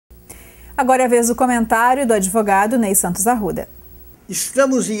Agora é a vez do comentário do advogado Ney Santos Arruda.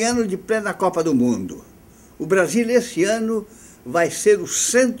 Estamos em ano de plena Copa do Mundo. O Brasil, esse ano, vai ser o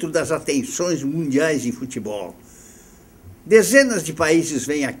centro das atenções mundiais em futebol. Dezenas de países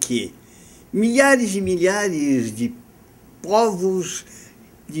vêm aqui. Milhares e milhares de povos,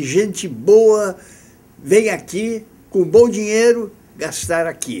 de gente boa, vêm aqui com bom dinheiro gastar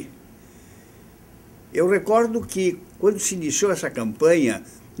aqui. Eu recordo que, quando se iniciou essa campanha,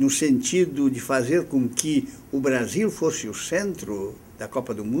 no sentido de fazer com que o Brasil fosse o centro da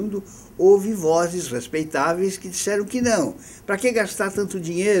Copa do Mundo, houve vozes respeitáveis que disseram que não. Para que gastar tanto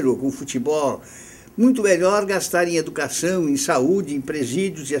dinheiro com futebol? Muito melhor gastar em educação, em saúde, em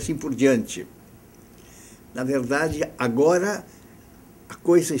presídios e assim por diante. Na verdade, agora a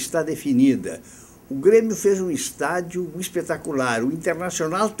coisa está definida. O Grêmio fez um estádio espetacular, o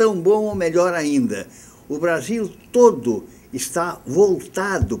Internacional tão bom ou melhor ainda. O Brasil todo está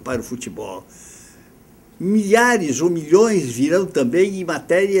voltado para o futebol. Milhares ou milhões virão também em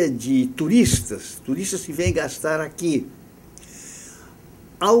matéria de turistas que vêm gastar aqui.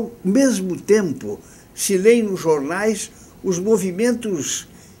 Ao mesmo tempo, se leem nos jornais os movimentos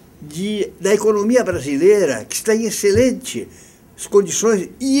da economia brasileira, que está em excelentes condições,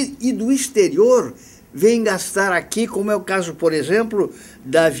 e do exterior vêm gastar aqui, como é o caso, por exemplo,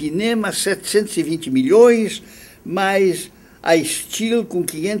 da Vinema, 720 milhões, mais a Steel com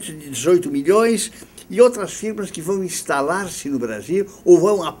 518 milhões, e outras firmas que vão instalar-se no Brasil ou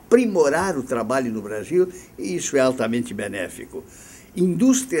vão aprimorar o trabalho no Brasil, e isso é altamente benéfico.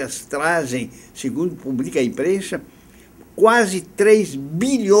 Indústrias trazem, segundo publica a imprensa, quase 3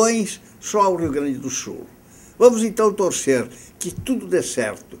 bilhões só ao Rio Grande do Sul. Vamos então torcer que tudo dê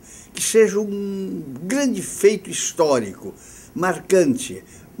certo, que seja um grande feito histórico, marcante,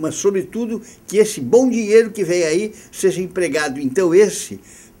 mas, sobretudo, que esse bom dinheiro que vem aí seja empregado, então,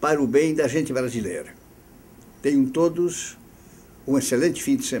 para o bem da gente brasileira. Tenham todos um excelente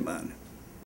fim de semana.